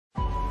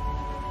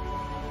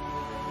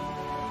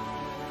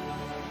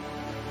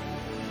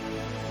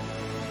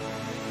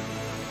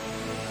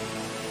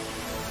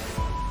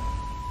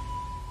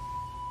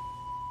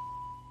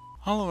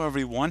Hello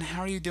everyone,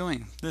 how are you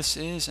doing? This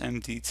is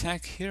MD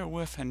Tech here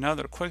with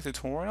another quick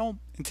tutorial.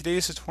 In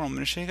today's tutorial, I'm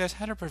going to show you guys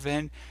how to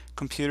prevent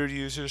computer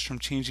users from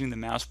changing the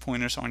mouse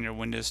pointers on your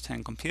Windows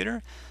 10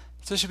 computer.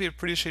 So this should be a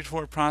pretty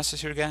straightforward process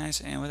here,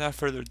 guys, and without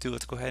further ado,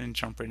 let's go ahead and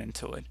jump right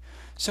into it.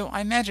 So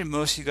I imagine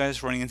most of you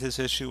guys running into this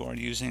issue are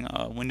using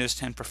a Windows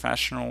 10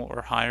 Professional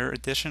or Higher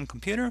Edition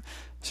computer.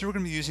 So we're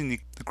going to be using the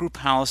group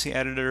policy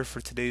editor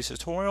for today's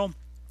tutorial.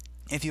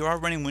 If you are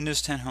running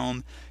Windows 10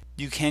 Home,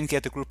 you can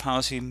get the group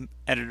policy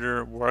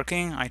editor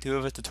working. I do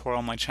have a tutorial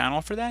on my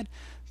channel for that.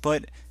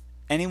 But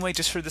anyway,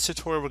 just for this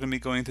tutorial, we're going to be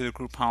going through the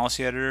group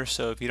policy editor.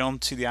 So if you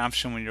don't see the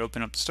option when you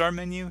open up the start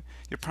menu,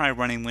 you're probably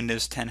running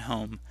Windows 10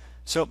 Home.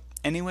 So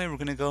anyway, we're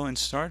going to go and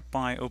start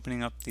by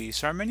opening up the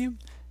start menu.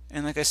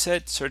 And like I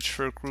said, search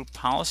for group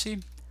policy.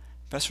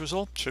 Best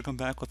result should come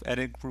back with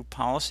edit group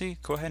policy.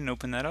 Go ahead and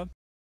open that up.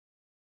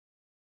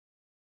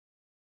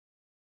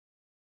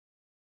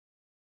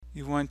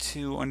 You want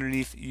to,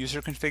 underneath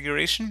user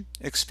configuration,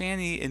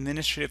 expand the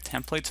administrative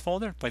templates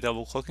folder by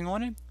double clicking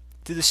on it.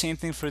 Do the same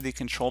thing for the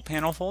control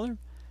panel folder.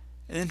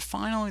 And then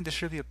finally, there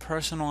should be a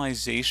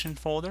personalization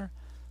folder.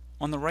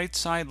 On the right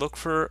side, look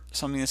for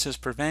something that says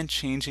prevent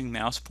changing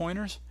mouse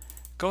pointers.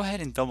 Go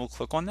ahead and double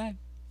click on that.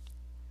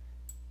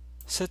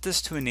 Set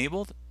this to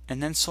enabled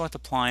and then select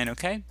apply and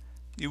OK.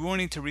 You will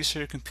need to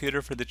restart your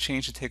computer for the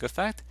change to take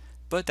effect,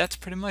 but that's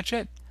pretty much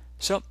it.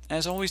 So,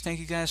 as always, thank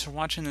you guys for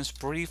watching this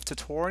brief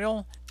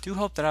tutorial. Do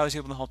hope that I was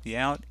able to help you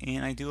out,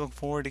 and I do look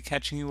forward to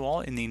catching you all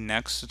in the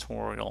next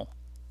tutorial.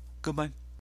 Goodbye.